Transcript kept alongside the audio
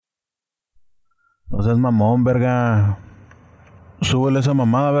No seas mamón, verga. Súbele esa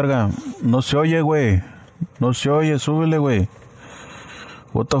mamada, verga. No se oye, güey. No se oye, súbele, güey.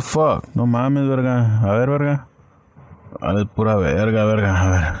 What the fuck. No mames, verga. A ver, verga. Vale, pura verga, verga. A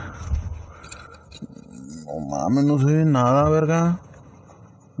ver. No mames, no se oye nada, verga.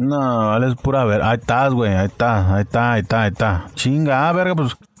 No, vale, es pura verga. Ahí estás, güey. Ahí está. Chinga, verga,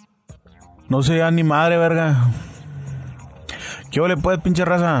 pues. No se oye ni madre, verga. ¿Qué ole, pues, pinche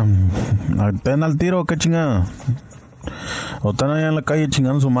raza? ¿Están al tiro o qué chingada? O están allá en la calle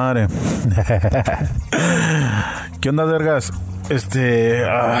chingando su madre. ¿Qué onda, vergas?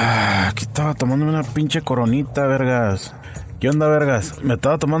 Aquí estaba tomando una pinche coronita, vergas. ¿Qué onda, vergas? Me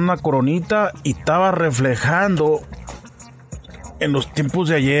estaba tomando una coronita y estaba reflejando en los tiempos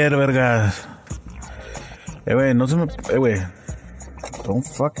de ayer, vergas. Güey, no se me... güey. Don't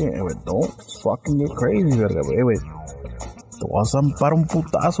fucking get crazy, verga, güey. Te vas a zampar un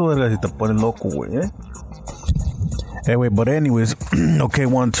putazo, verga, si te pones loco, güey, Güey, but anyways, okay,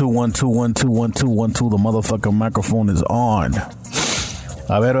 1, 2, 1, 2, 1, 2, 1, 2, 1, 2, the motherfucking microphone is on.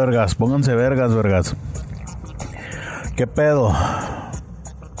 A ver, vergas, pónganse vergas. ¿Qué pedo?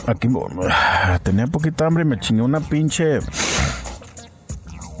 Aquí tenía poquita hambre y me chingué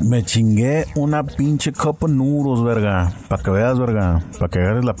una pinche cup of noodles, verga. Para que veas, verga. Para que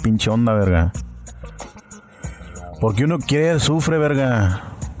agarres la pinche onda, verga. Porque uno quiere, sufre, verga.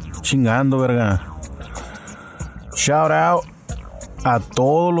 Chingando, verga. Shout out a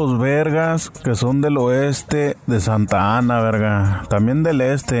todos los vergas que son del oeste de Santa Ana, verga. También del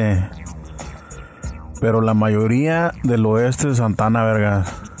este. Pero la mayoría del oeste de Santa Ana, verga.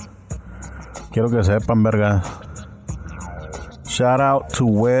 Quiero que sepan, verga. Shout out to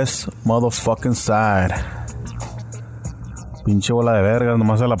West motherfucking side. Pinche bola de vergas.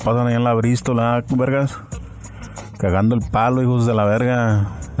 Nomás se la pasan ahí en la Bristol, vergas. Cagando el palo, hijos de la verga.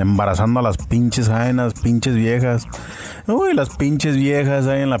 Embarazando a las pinches jainas, pinches viejas. Uy, las pinches viejas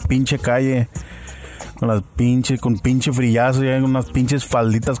ahí en la pinche calle. Con pinche frillazo. Y hay unas pinches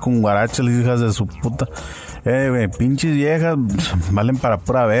falditas con guaraches, hijas de su puta. Güey, pinches viejas. Valen para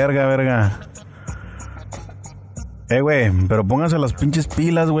pura verga. Güey, pero pónganse las pinches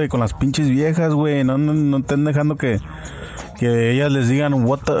pilas, güey, con las pinches viejas, güey. No estén dejando que ellas les digan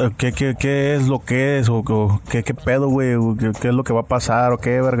qué es lo que es, o qué pedo, güey, qué es lo que va a pasar, o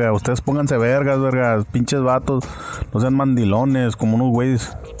qué, verga. Ustedes pónganse vergas, pinches vatos. No sean mandilones, como unos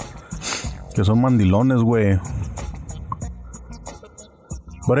güeyes que son mandilones, güey.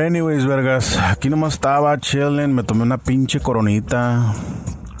 But anyways, vergas, aquí nomás estaba chilling, me tomé una pinche coronita.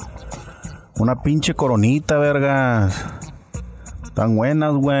 Vergas. Tan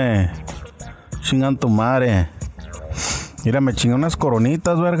buenas, güey. Chingan tu madre. Mira, me chingué unas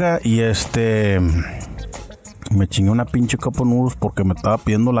coronitas, verga. Y me chingué una pinche copa nudos porque me estaba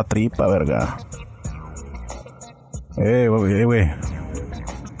pidiendo la tripa, verga. Güey.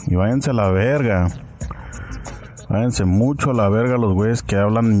 Y váyanse a la verga. Váyanse mucho a la verga los güeyes que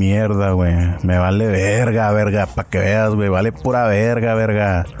hablan mierda, güey. Me vale verga. Pa' que veas, güey. Vale pura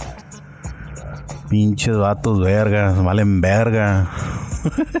verga. Pinches vatos vergas. Valen verga.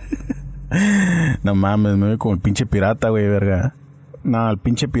 No mames, me voy como el pinche pirata, güey, verga. No, el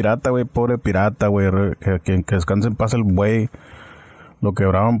pinche pirata, güey, pobre pirata, güey. Que descanse en paz el güey. Lo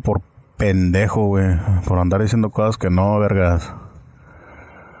quebraban por pendejo, güey. Por andar diciendo cosas que no, vergas.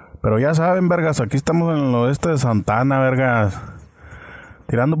 Pero ya saben, vergas, aquí estamos en el oeste de Santana, vergas.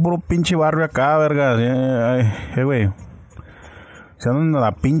 Tirando puro pinche barrio acá, vergas. Güey. Si andan en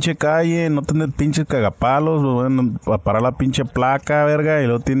la pinche calle, no tienen pinches cagapalos, van a parar la pinche placa, verga, y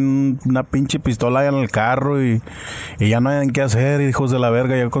luego tienen una pinche pistola allá en el carro y ya no hayan qué hacer, hijos de la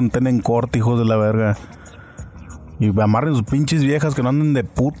verga, ya cuando en corte, hijos de la verga. Y amarren sus pinches viejas que no anden de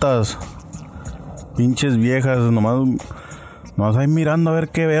putas. Pinches viejas, nomás ahí mirando a ver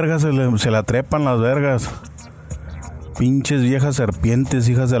qué vergas se la trepan las vergas. Pinches viejas serpientes,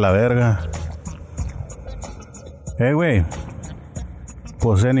 hijas de la verga. Güey.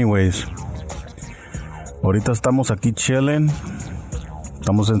 Pues anyways, ahorita estamos aquí chilling.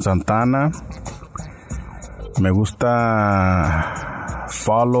 Estamos en Santana. Me gusta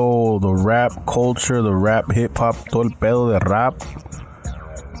follow the rap culture, the rap hip hop, todo el pedo de rap.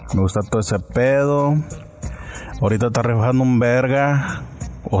 Me gusta todo ese pedo. Ahorita está rifando un verga,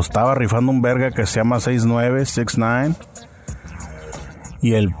 o estaba rifando un verga que se llama 69.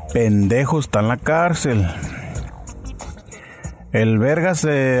 Y el pendejo está en la cárcel. El verga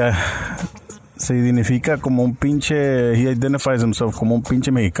se identifica como un pinche... He identifies himself como un pinche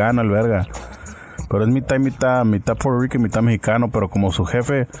mexicano, el verga. Pero es mitad Puerto Rico y mitad mexicano. Pero como su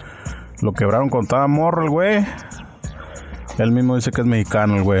jefe lo quebraron con toda morro, el güey. Él mismo dice que es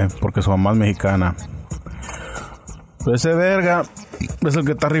mexicano el güey, porque su mamá es mexicana. Pues ese verga es el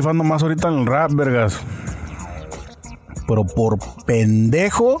que está rifando más ahorita en el rap, vergas. Pero por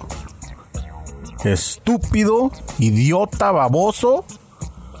pendejo, estúpido, idiota, baboso,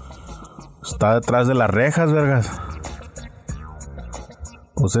 está detrás de las rejas, vergas.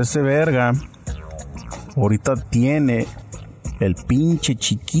 Pues ese verga ahorita tiene el pinche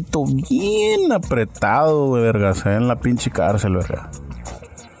chiquito bien apretado, vergas, en la pinche cárcel, verga.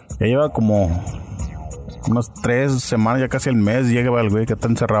 Ya lleva como unas 3 semanas, ya casi el mes llega el güey que está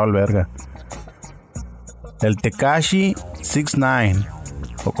encerrado el verga. El Tekashi 6ix9ine,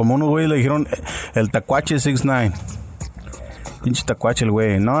 o como unos güeyes le dijeron, el Tacuache 6ix9ine. Pinche Tacuache el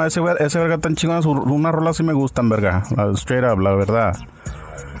güey. No, ese verga tan chingón, unas rolas sí me gustan, verga. Straight up, la verdad.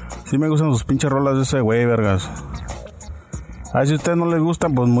 Sí me gustan sus pinches rolas de ese güey, vergas. Ay, si a ustedes no les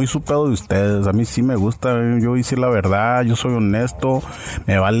gustan, pues muy su pedo de ustedes. A mí sí me gusta, yo voy a decir la verdad, yo soy honesto.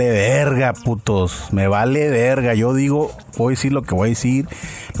 Me vale verga, putos. Me vale verga. Yo digo, voy a decir lo que voy a decir.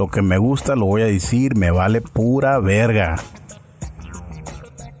 Lo que me gusta lo voy a decir. Me vale pura verga.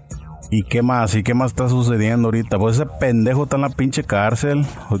 ¿Y qué más? ¿Y qué más está sucediendo ahorita? Pues ese pendejo está en la pinche cárcel.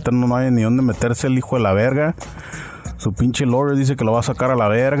 Ahorita no hay ni dónde meterse el hijo de la verga. Su pinche lawyer dice que lo va a sacar a la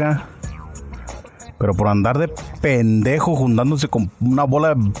verga. Pero por andar de pendejo juntándose con una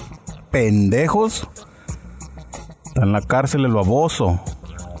bola de pendejos, está en la cárcel el baboso.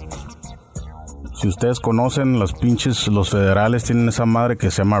 Si ustedes conocen, los federales tienen esa madre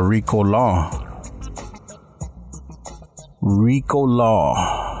que se llama RICO Law. RICO Law.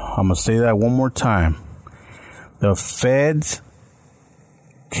 I'm gonna say that one more time. The feds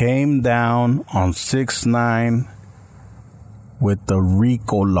came down on 6ix9ine with the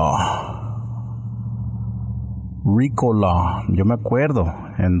RICO Law. RICO Law, yo me acuerdo,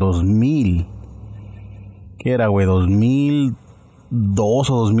 en 2000, ¿qué era, güey? 2002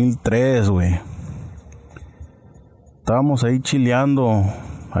 o 2003, güey. Estábamos ahí chileando,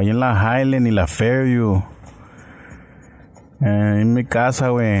 ahí en la Highland y la Fairview, en mi casa,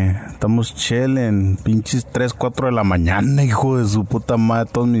 güey. Estamos chilling, pinches 3, 4 de la mañana, hijo de su puta madre,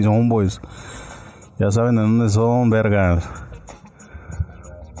 todos mis homeboys. Ya saben de dónde son, vergas.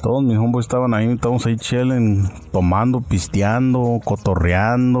 Todos mis homeboys estaban ahí, estábamos ahí chilling, tomando, pisteando,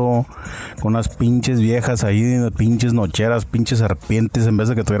 cotorreando, con unas pinches viejas ahí, pinches nocheras, pinches serpientes, en vez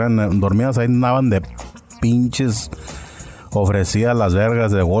de que estuvieran dormidas, ahí andaban de pinches ofrecidas las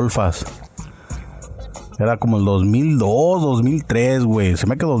vergas de golfas. Era como el 2002, 2003, güey, se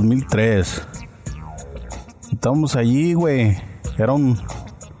me quedó 2003. Y estábamos allí, güey,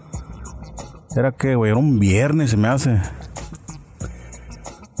 ¿era qué, güey? Era un viernes, se me hace.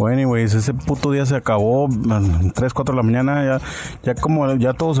 Bueno, anyways, ese puto día se acabó, 3, 4 de la mañana, ya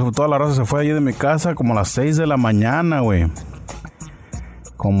toda la raza se fue allí de mi casa, como a las 6 de la mañana, güey.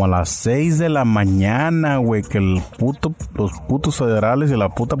 Como a las 6 de la mañana, güey, que los putos federales y la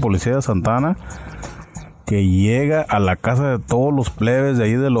puta policía de Santana, que llega a la casa de todos los plebes de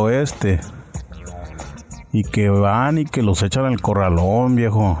ahí del oeste, y que van y que los echan al corralón,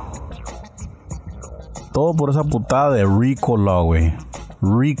 viejo. Todo por esa putada de RICO Law, güey.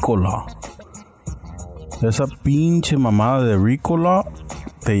 RICO Law. Esa pinche mamada de RICO Law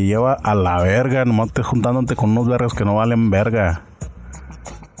te lleva a la verga, nomás te juntándote con unos vergas que no valen verga.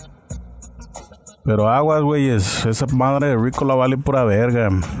 Pero aguas, güeyes, esa madre de RICO Law vale pura verga.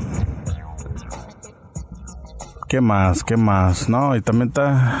 ¿Qué más? No, y también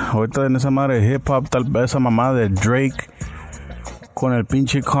está ahorita en esa madre de hip hop, tal vez esa mamada de Drake con el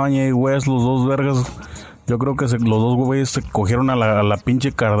pinche Kanye West, los dos vergas. Yo creo que los dos güeyes se cogieron a la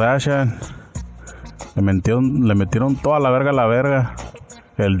pinche Kardashian. Le metieron toda la verga a la verga.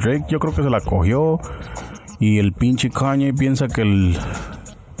 El Drake yo creo que se la cogió. Y el pinche Kanye piensa que el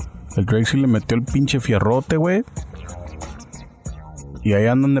Drake sí le metió el pinche fierrote, güey. Y ahí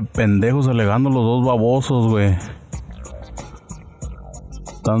andan de pendejos alegando los dos babosos, güey.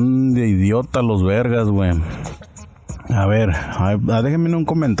 Están de idiota los vergas, güey. A ver, déjenme en un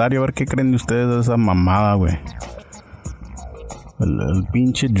comentario a ver qué creen de ustedes de esa mamada, güey. El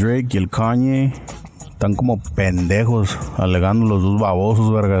pinche Drake y el Kanye están como pendejos alegando los dos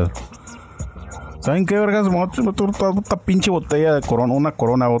babosos, vergas. ¿Saben qué, vergas? Otra pinche botella de corona, una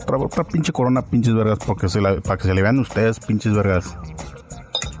corona, otra pinche corona, pinches vergas, para que se le vean ustedes, pinches vergas.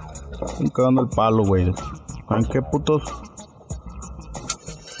 Están cagando el palo, güey. ¿Saben qué, putos?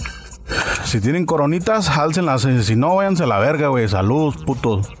 Si tienen coronitas, álcenlas. Si no, váyanse a la verga, güey. Saludos,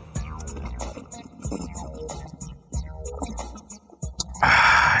 putos.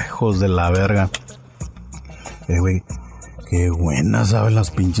 Ay, hijos de la verga. Güey. Qué buenas saben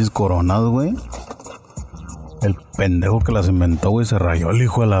las pinches coronas, güey. El pendejo que las inventó, güey, se rayó el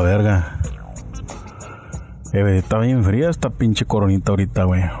hijo de la verga. Está bien fría esta pinche coronita ahorita,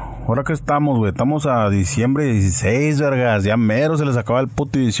 güey. Ahora que estamos, güey, estamos a diciembre 16, vergas. Ya mero se les acaba el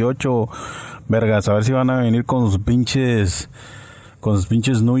puto 18, vergas. A ver si van a venir con sus pinches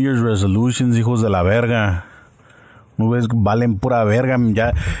New Year's Resolutions, hijos de la verga. Güey, valen pura verga.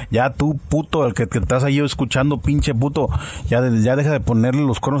 Ya tú, puto, el que estás ahí escuchando, pinche puto, ya deja de ponerle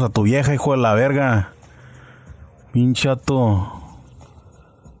los cuernos a tu vieja, hijo de la verga. Pinche ato.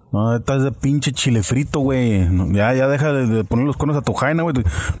 No, estás de pinche chile frito, güey. Ya deja de poner los cuernos a tu jaina, güey.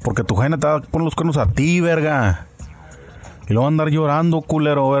 Porque tu jaina te va a poner los cuernos a ti, verga. Y luego andar llorando,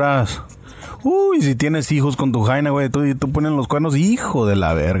 culero, verás. Uy, si tienes hijos con tu jaina, güey, tú pones los cuernos, hijo de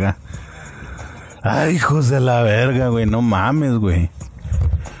la verga. Ay, hijos de la verga, güey, no mames, güey.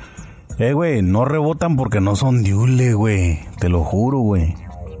 Güey, no rebotan porque no son diule, güey. Te lo juro, güey.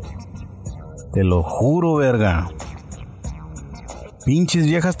 Te lo juro, verga. Pinches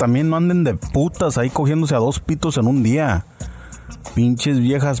viejas también no anden de putas ahí cogiéndose a 2 pitos en un día. Pinches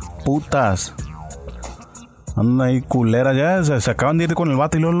viejas putas. Andan ahí culeras, ya se acaban de ir con el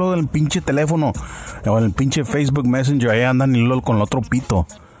vato y luego del pinche teléfono o en el pinche Facebook Messenger, ahí andan y luego con el otro pito.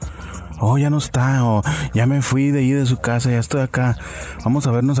 Oh, ya no está, oh, ya me fui de ahí de su casa, ya estoy acá. Vamos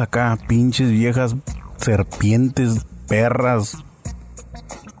a vernos acá, pinches viejas, serpientes, perras,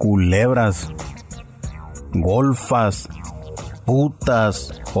 culebras, golfas,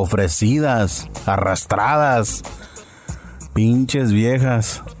 putas, ofrecidas, arrastradas, pinches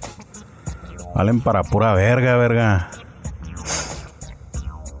viejas. Valen para pura verga.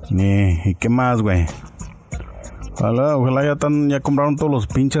 ¿Y qué más, güey? Ojalá ya compraron todos los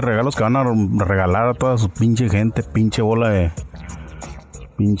pinches regalos que van a regalar a toda su pinche gente. Pinche bola de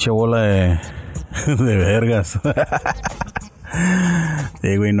de vergas.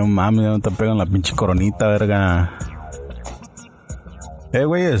 Sí, güey, no mames, ya no te pegan la pinche coronita, verga.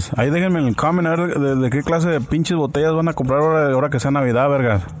 Güeyes, ahí déjenme en el comment a ver de qué clase de pinches botellas van a comprar ahora que sea Navidad,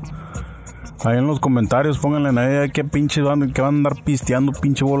 vergas. Ahí en los comentarios pónganle ahí qué pinches van a andar pisteando,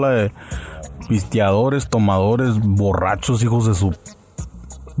 pinche bola de pisteadores, tomadores, borrachos, hijos de su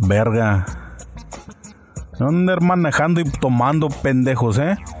verga. Van a andar manejando y tomando, pendejos,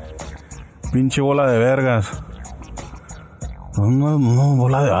 pinche bola de vergas. No,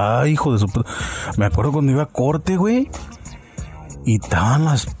 bola de... Ay, hijo de su... Me acuerdo cuando iba a corte, güey. Y estaban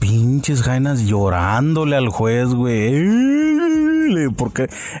las pinches jainas llorándole al juez, güey. Porque,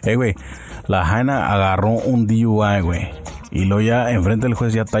 güey, la jaina agarró un DUI, güey. Y luego ya enfrente del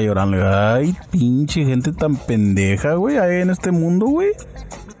juez ya está llorando. Ay, pinche gente tan pendeja, güey, ahí en este mundo, güey.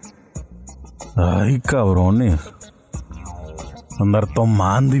 Ay, cabrones. Andar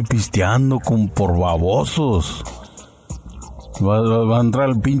tomando y pisteando por babosos. Va a entrar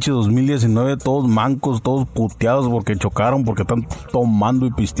el pinche 2019 todos mancos, todos puteados porque chocaron, porque están tomando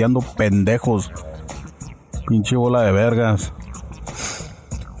y pisteando pendejos. Pinche bola de vergas.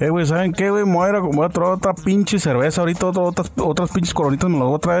 Güey, ¿saben qué, güey? Voy a traer otra pinche cerveza ahorita, otras pinches coronitas me las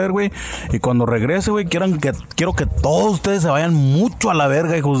voy a traer, güey. Y cuando regrese, güey, quiero que todos ustedes se vayan mucho a la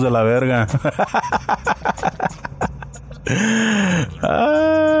verga, hijos de la verga.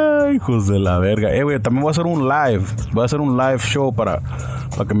 Ay, hijos de la verga. Güey, también voy a hacer un live. Voy a hacer un live show para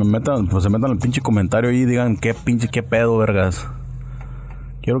que se metan el pinche comentario ahí y digan qué pedo, vergas.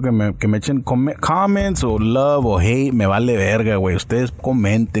 Quiero que me echen comments o love o hate. Me vale verga, güey. Ustedes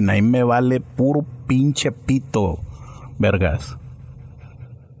comenten. Ahí me vale puro pinche pito, vergas.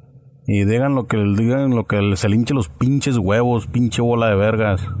 Y digan lo que se le hinche los pinches huevos, pinche bola de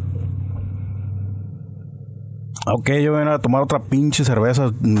vergas. Ok, yo voy a tomar otra pinche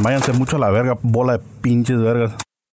cerveza. Váyanse mucho a la verga, bola de pinches vergas.